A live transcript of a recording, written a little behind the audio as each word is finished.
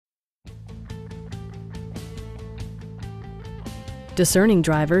Discerning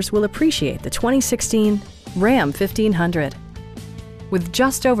drivers will appreciate the 2016 Ram 1500. With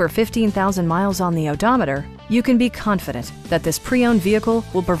just over 15,000 miles on the odometer, you can be confident that this pre-owned vehicle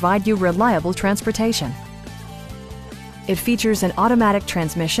will provide you reliable transportation. It features an automatic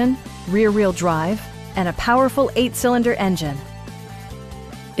transmission, rear-wheel drive, and a powerful 8-cylinder engine.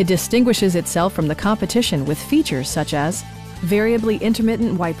 It distinguishes itself from the competition with features such as variably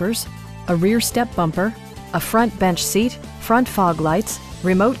intermittent wipers, a rear step bumper, a front bench seat, front fog lights,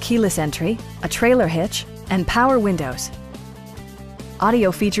 remote keyless entry, a trailer hitch, and power windows.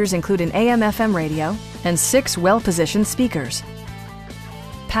 Audio features include an AM/FM radio and 6 well-positioned speakers.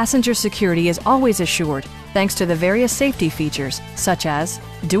 Passenger security is always assured thanks to the various safety features such as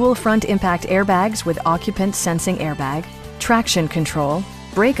dual front impact airbags with occupant sensing airbag, traction control,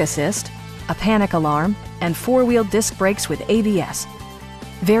 brake assist, a panic alarm, and 4-wheel disc brakes with ABS.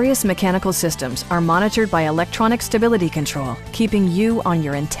 Various mechanical systems are monitored by electronic stability control, keeping you on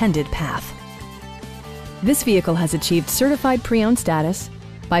your intended path. This vehicle has achieved certified pre-owned status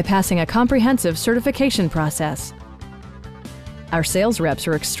by passing a comprehensive certification process. Our sales reps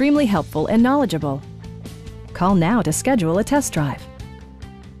are extremely helpful and knowledgeable. Call now to schedule a test drive.